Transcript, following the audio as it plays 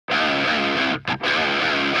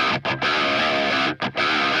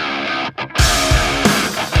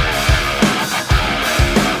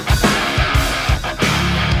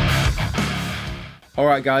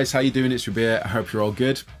Alright guys, how you doing? It's Rabea. I hope you're all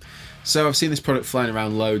good. So I've seen this product flying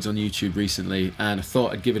around loads on YouTube recently and I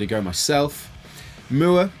thought I'd give it a go myself.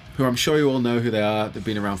 Mooer, who I'm sure you all know who they are, they've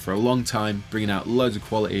been around for a long time, bringing out loads of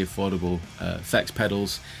quality, affordable effects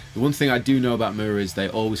pedals. The one thing I do know about Mooer is they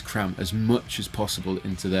always cram as much as possible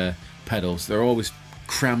into their pedals. They're always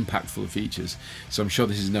cram-packed full of features, so I'm sure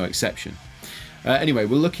this is no exception. Anyway,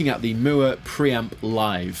 we're looking at the Mooer Preamp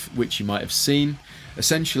Live, which you might have seen.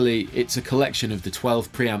 Essentially, it's a collection of the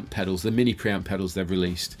 12 preamp pedals, the mini preamp pedals they've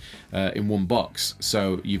released in one box.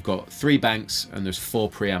 So you've got 3 banks and there's 4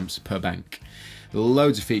 preamps per bank. There are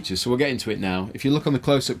loads of features, so we'll get into it now. If you look on the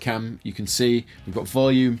close-up cam, you can see we've got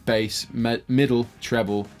volume, bass, middle,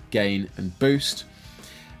 treble, gain, and boost.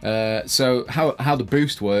 So how the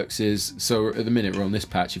boost works is, so at the minute we're on this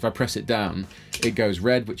patch, if I press it down, it goes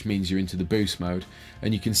red, which means you're into the boost mode.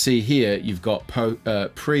 And you can see here you've got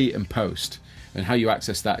pre and post. And how you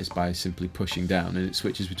access that is by simply pushing down, and it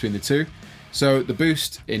switches between the two. So the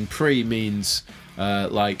boost in pre means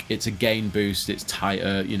like it's a gain boost, it's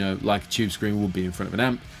tighter, you know, like a tube screen would be in front of an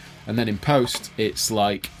amp. And then in post, it's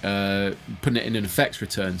like putting it in an effects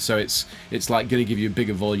return. So it's like going to give you a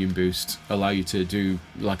bigger volume boost, allow you to do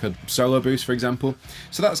like a solo boost, for example.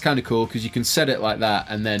 So that's kind of cool because you can set it like that,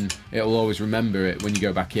 and then it'll always remember it when you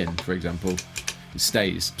go back in, for example. It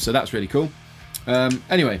stays. So that's really cool.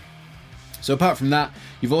 Anyway. So apart from that,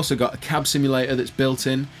 you've also got a cab simulator that's built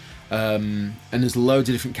in, and there's loads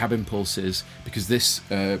of different cab impulses because this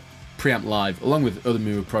Preamp Live, along with other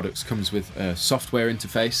Mooer products, comes with a software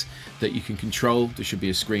interface that you can control. There should be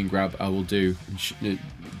a screen grab I will do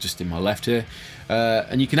just in my left here,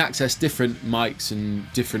 and you can access different mics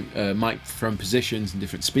and different microphone positions and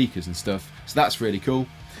different speakers and stuff. So that's really cool.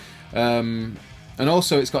 And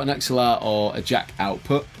also it's got an XLR or a jack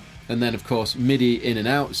output. And then of course MIDI in and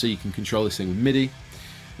out, so you can control this thing with MIDI.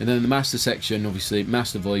 And then in the master section, obviously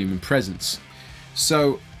master volume and presence.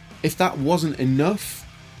 So if that wasn't enough,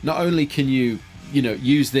 not only can you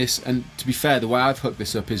use this, and to be fair, the way I've hooked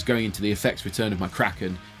this up is going into the effects return of my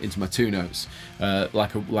Kraken into my 2 notes,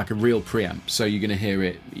 like a real preamp. So you're going to hear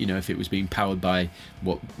it, you know, if it was being powered by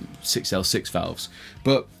what 6L6 valves.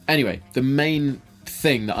 But anyway, the main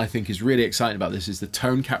thing that I think is really exciting about this is the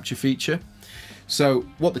tone capture feature. So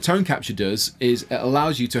what the tone capture does is it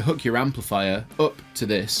allows you to hook your amplifier up to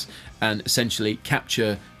this and essentially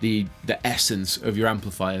capture the essence of your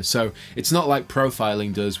amplifier. So it's not like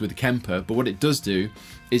profiling does with the Kemper, but what it does do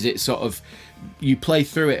is it sort of, you play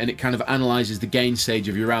through it and it kind of analyzes the gain stage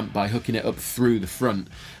of your amp by hooking it up through the front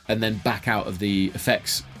and then back out of the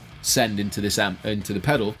effects send into this amp, into the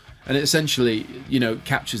pedal, and it essentially, you know,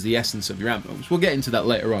 captures the essence of your amp. We'll get into that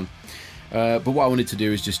later on. But what I wanted to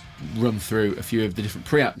do is just run through a few of the different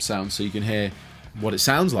preamp sounds so you can hear what it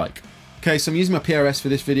sounds like. Okay, so I'm using my PRS for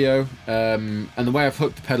this video, and the way I've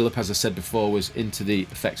hooked the pedal up, as I said before, was into the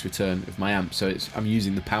effects return of my amp. So I'm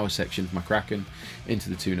using the power section of my Kraken into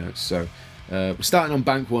the 2 notes. So we're starting on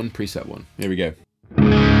bank 1, preset 1. Here we go.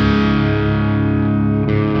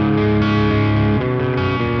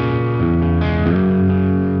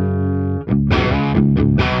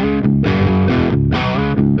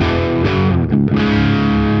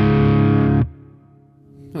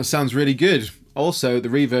 That sounds really good. Also, the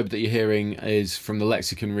reverb that you're hearing is from the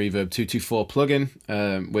Lexicon Reverb 224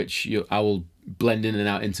 plugin, which I will blend in and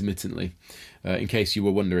out intermittently, in case you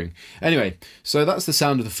were wondering. Anyway, so that's the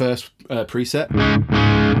sound of the first preset.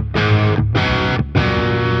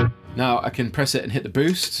 Now I can press it and hit the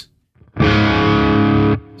boost.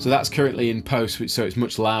 So that's currently in post, so it's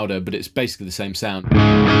much louder, but it's basically the same sound.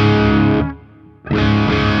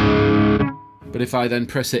 But if I then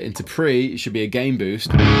press it into pre, it should be a gain boost.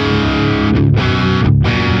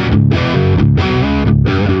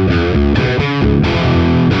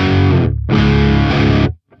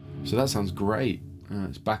 So that sounds great.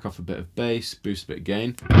 Let's back off a bit of bass, boost a bit of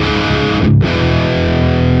gain.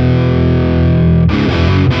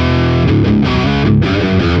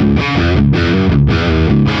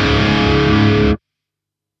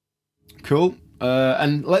 Cool.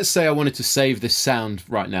 And let's say I wanted to save this sound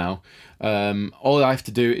right now. All I have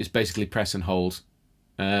to do is basically press and hold,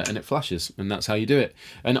 and it flashes, and that's how you do it.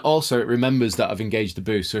 And also it remembers that I've engaged the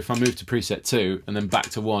boost, so if I move to preset 2 and then back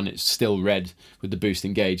to 1, it's still red with the boost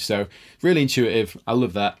engaged. So really intuitive, I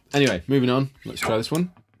love that. Anyway, moving on, let's try this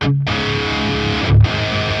one.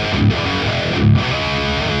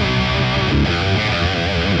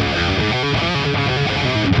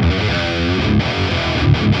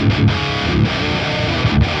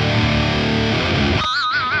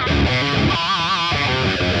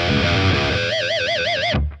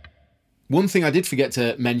 One thing I did forget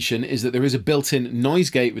to mention is that there is a built-in noise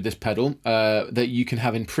gate with this pedal that you can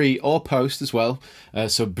have in pre or post as well,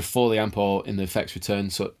 so before the amp or in the effects return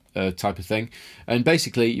type of thing. And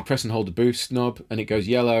basically you press and hold the boost knob and it goes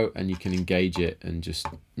yellow and you can engage it, and just,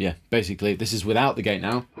 yeah, basically this is without the gate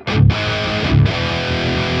now.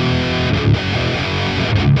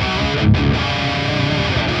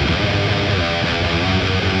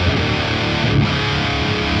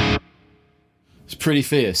 It's pretty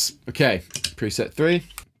fierce. Okay, preset 3.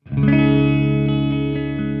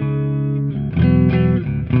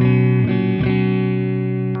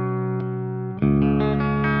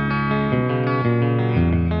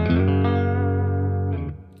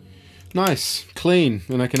 Nice, clean,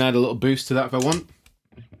 and I can add a little boost to that if I want.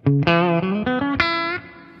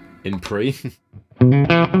 In pre. To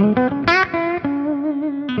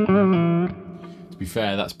be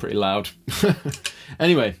fair, that's pretty loud.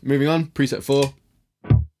 Anyway, moving on, preset 4.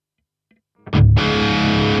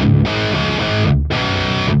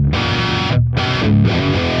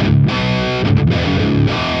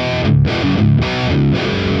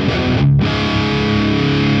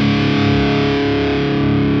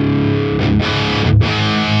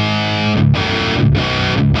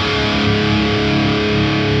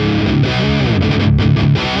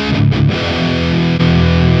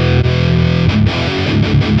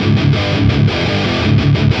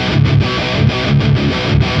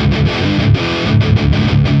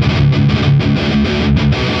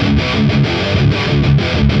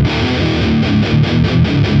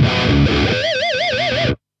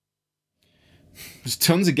 There's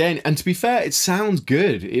tons of gain, and to be fair, it sounds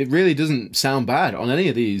good. It really doesn't sound bad on any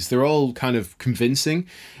of these. They're all kind of convincing,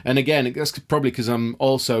 and again, that's probably because I'm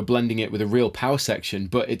also blending it with a real power section,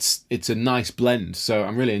 but it's a nice blend, so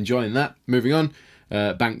I'm really enjoying that. Moving on,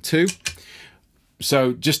 bank 2.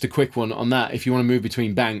 So just a quick one on that. If you want to move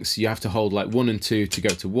between banks, you have to hold like 1 and 2 to go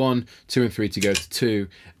to 1, 2 and 3 to go to 2,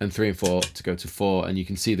 and 3 and 4 to go to 4, and you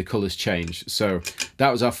can see the colours change. So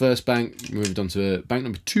that was our first bank. Moved on to bank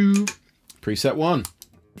number 2. Preset 1.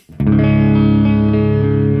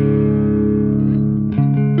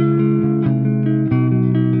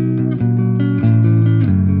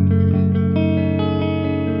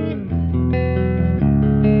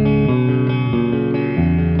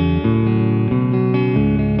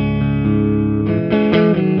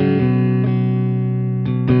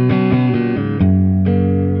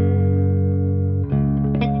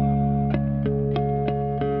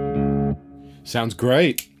 Sounds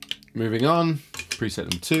great. Moving on, preset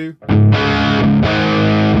number 2.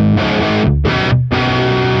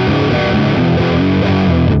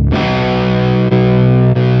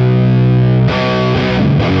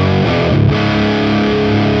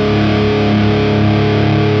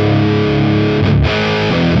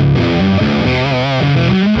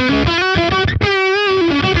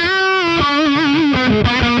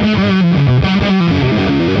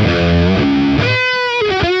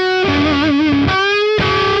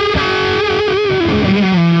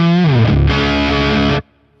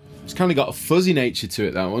 Kind of got a fuzzy nature to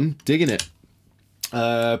it, that one. Digging it.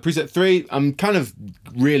 Preset 3, I'm kind of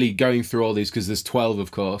really going through all these because there's 12 of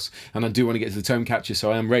course, and I do want to get to the tone catcher,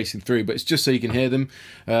 so I am racing through, but it's just so you can hear them.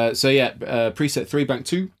 So yeah, preset 3, bank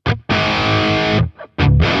 2.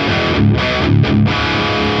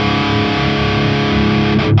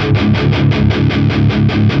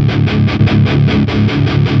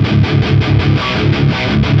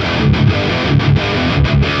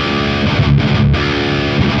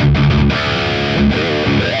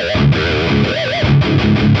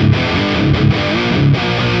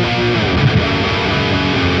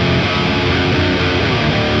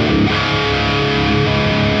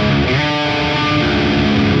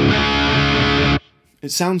 It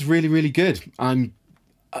sounds really, really good.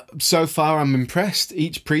 So far I'm impressed.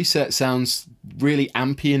 Each preset sounds really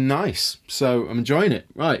ampy and nice, so I'm enjoying it.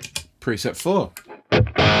 Right, preset 4.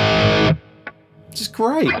 Just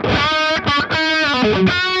great.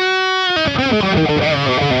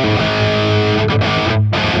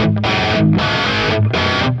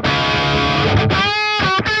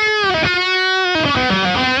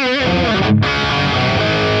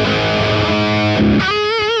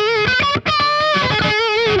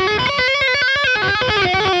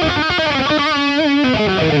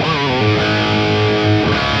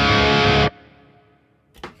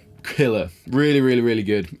 Killer. Really, really, really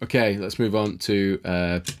good. Okay, let's move on to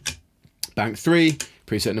bank 3,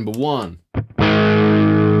 preset number 1.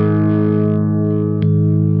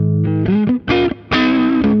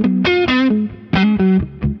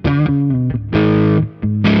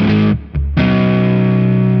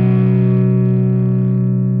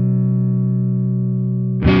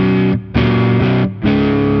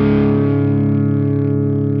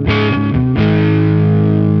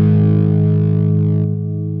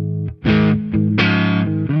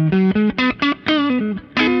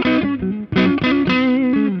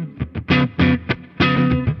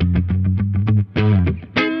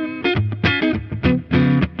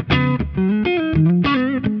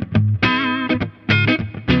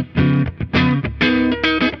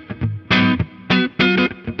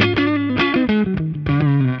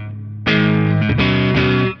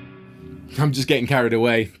 I'm just getting carried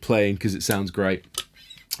away playing because it sounds great.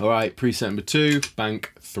 All right, preset number 2,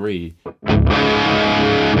 bank 3.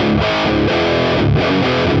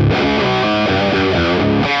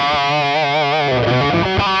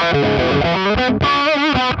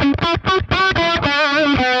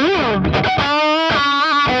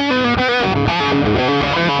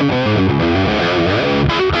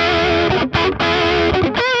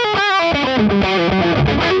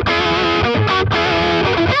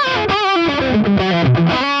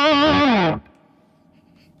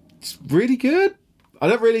 Really good. I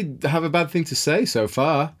don't really have a bad thing to say so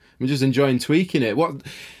far. I'm just enjoying tweaking it. What,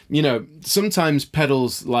 you know, sometimes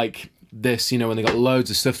pedals like this, you know, when they got loads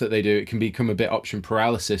of stuff that they do, it can become a bit option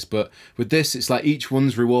paralysis. But with this, it's like each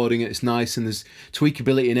one's rewarding it. It's nice, and there's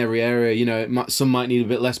tweakability in every area. You know, some might need a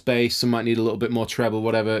bit less bass, some might need a little bit more treble,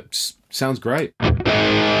 whatever. It just sounds great.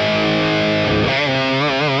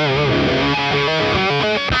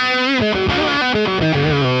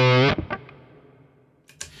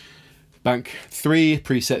 Bank 3,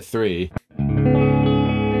 preset 3.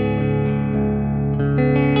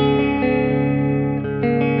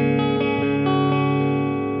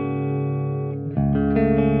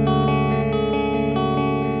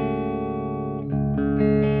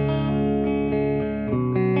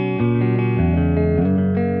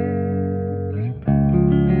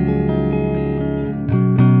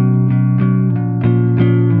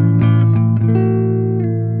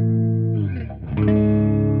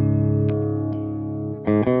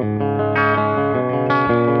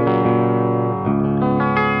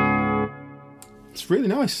 It's really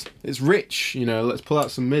nice. It's rich, you know. Let's pull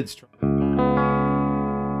out some mids.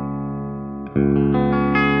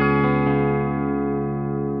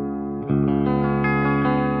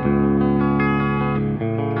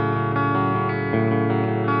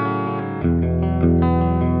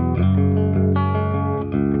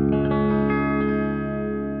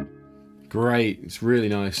 Great, it's really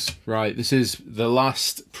nice. Right, this is the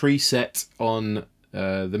last preset on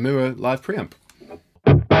the Mooer live preamp.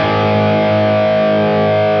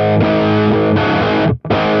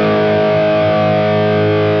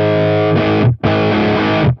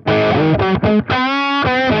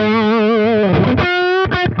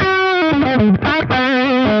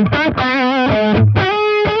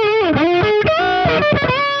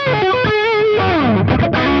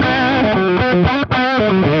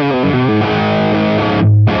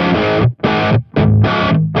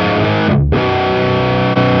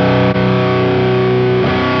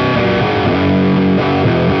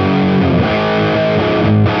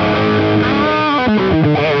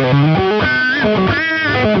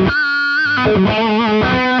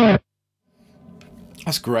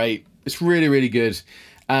 That's great. It's really, really good.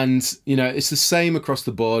 And, you know, it's the same across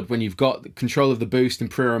the board when you've got control of the boost in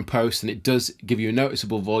pre and post, and it does give you a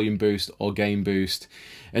noticeable volume boost or gain boost.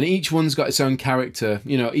 And each one's got its own character.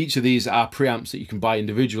 You know, each of these are preamps that you can buy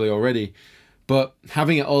individually already. But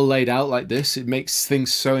having it all laid out like this, it makes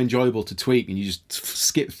things so enjoyable to tweak, and you just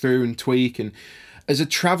skip through and tweak. And as a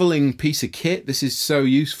traveling piece of kit, this is so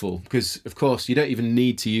useful because, of course, you don't even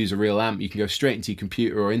need to use a real amp. You can go straight into your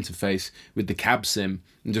computer or interface with the cab sim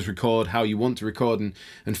and just record how you want to record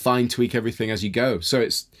and fine tweak everything as you go. So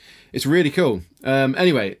it's really cool.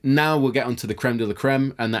 Anyway, now we'll get on to the creme de la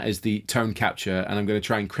creme, and that is the tone capture. And I'm going to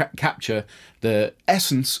try and capture the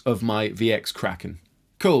essence of my VX Kraken.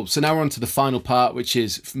 Cool, so now we're on to the final part, which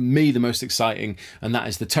is, for me, the most exciting, and that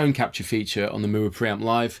is the tone capture feature on the Mooer Preamp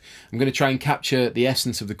Live. I'm going to try and capture the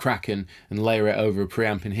essence of the Kraken and layer it over a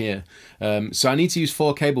preamp in here. So I need to use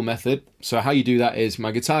 4-cable method. So how you do that is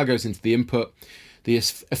my guitar goes into the input, the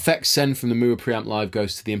effects send from the Mooer Preamp Live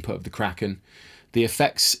goes to the input of the Kraken, the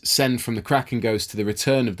effects send from the Kraken goes to the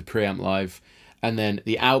return of the Preamp Live, and then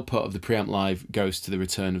the output of the Preamp Live goes to the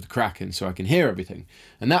return of the Kraken, so I can hear everything.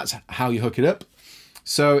 And that's how you hook it up.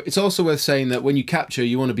 So it's also worth saying that when you capture,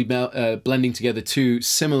 you want to be blending together two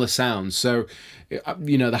similar sounds. So,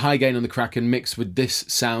 you know, the high gain on the Kraken mixed with this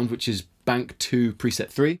sound, which is bank 2, preset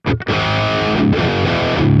 3.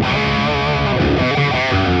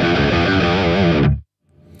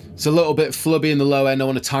 It's a little bit flubby in the low end. I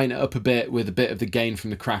want to tighten it up a bit with a bit of the gain from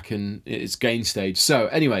the Kraken, its gain stage. So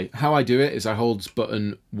anyway, how I do it is I hold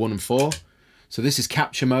button 1 and 4. So this is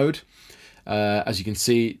capture mode. As you can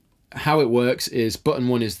see, how it works is button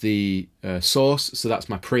 1 is the source, so that's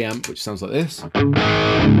my preamp, which sounds like this.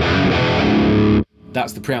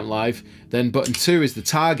 That's the preamp live. Then button 2 is the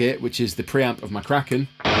target, which is the preamp of my Kraken.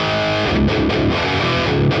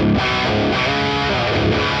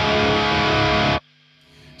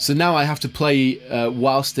 So now I have to play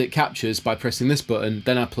whilst it captures by pressing this button,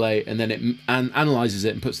 then I play, and then it analyzes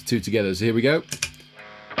it and puts the two together. So here we go.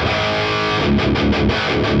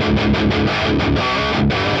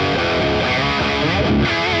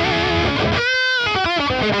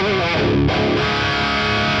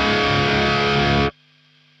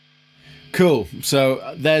 Cool,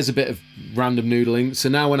 so there's a bit of random noodling. So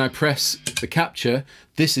now when I press the capture,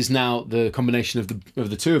 this is now the combination of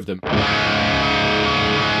the two of them.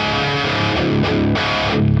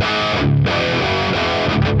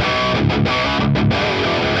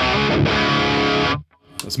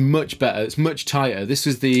 That's much better, it's much tighter. This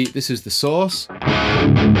is the source,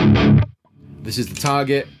 this is the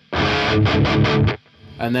target,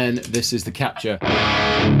 and then this is the capture.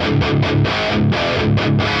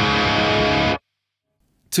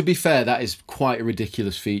 To be fair, that is quite a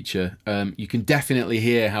ridiculous feature. You can definitely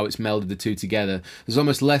hear how it's melded the two together. There's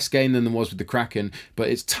almost less gain than there was with the Kraken, but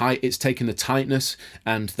it's tight. It's taken the tightness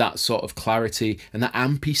and that sort of clarity and that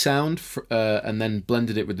ampy sound, and then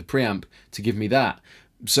blended it with the preamp to give me that.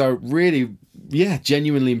 So really, yeah,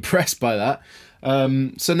 genuinely impressed by that.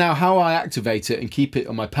 So now how I activate it and keep it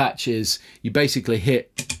on my patch is you basically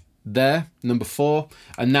hit there, number 4,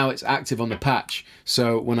 and now it's active on the patch.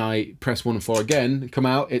 So when I press 1 and 4 again, come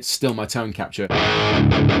out, it's still my tone capture.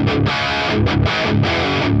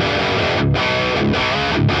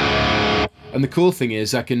 And the cool thing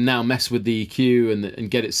is I can now mess with the EQ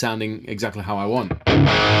and get it sounding exactly how I want.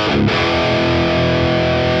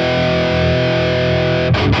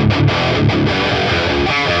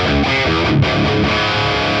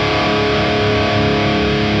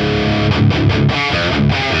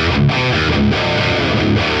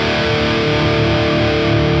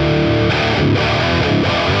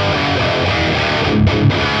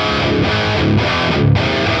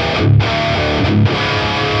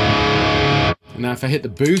 Now if I hit the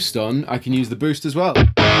boost on, I can use the boost as well.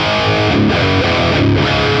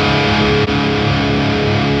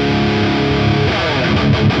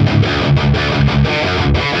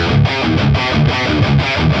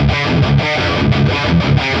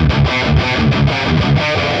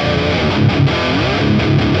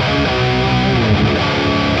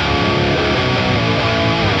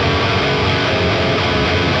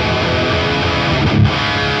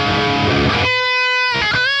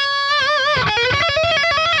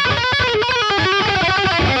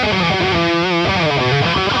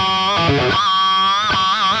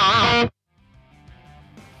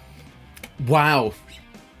 Wow,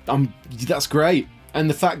 that's great. And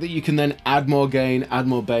the fact that you can then add more gain, add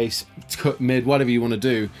more bass, cut mid, whatever you want to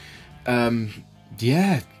do,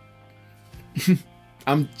 yeah.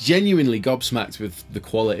 I'm genuinely gobsmacked with the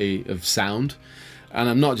quality of sound, and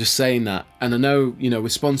I'm not just saying that. And I know, you know,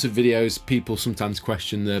 with sponsored videos, people sometimes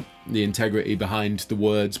question the integrity behind the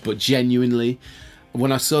words, but genuinely,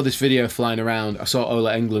 when I saw this video flying around, I saw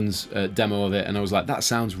Ola Englund's demo of it, and I was like, that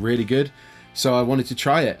sounds really good. So I wanted to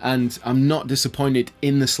try it, and I'm not disappointed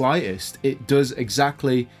in the slightest. It does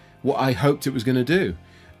exactly what I hoped it was going to do.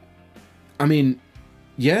 I mean,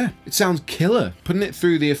 yeah, it sounds killer. Putting it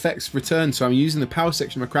through the effects return, so I'm using the power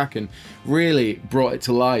section of my Kraken, really brought it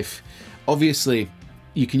to life. Obviously,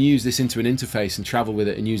 you can use this into an interface and travel with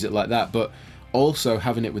it and use it like that, but also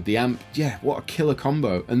having it with the amp, yeah, what a killer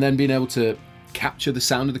combo. And then being able to capture the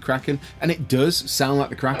sound of the Kraken, and it does sound like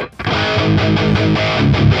the Kraken.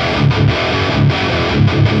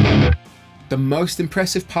 The most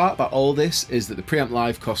impressive part about all this is that the Preamp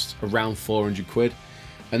Live costs around 400 quid,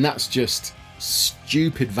 and that's just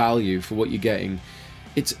stupid value for what you're getting.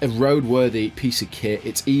 It's a roadworthy piece of kit,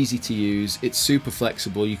 it's easy to use, it's super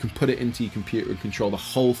flexible, you can put it into your computer and control the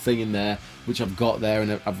whole thing in there, which I've got there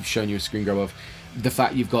and I've shown you a screen grab of. The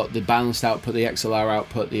fact you've got the balanced output, the XLR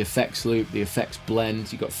output, the effects loop, the effects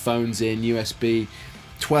blend, you've got phones in, USB,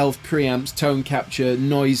 12 preamps, tone capture,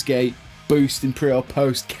 noise gate, boost in pre or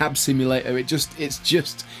post, cab simulator, it's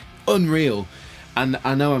just unreal. And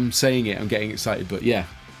I know I'm saying it, I'm getting excited, but yeah,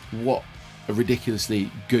 what a ridiculously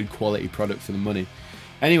good quality product for the money.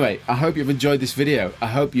 Anyway, I hope you've enjoyed this video. I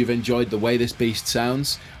hope you've enjoyed the way this beast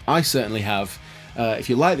sounds. I certainly have. If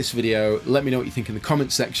you like this video, let me know what you think in the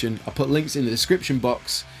comments section. I'll put links in the description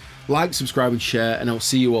box. Like, subscribe and share, and I'll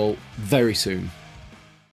see you all very soon.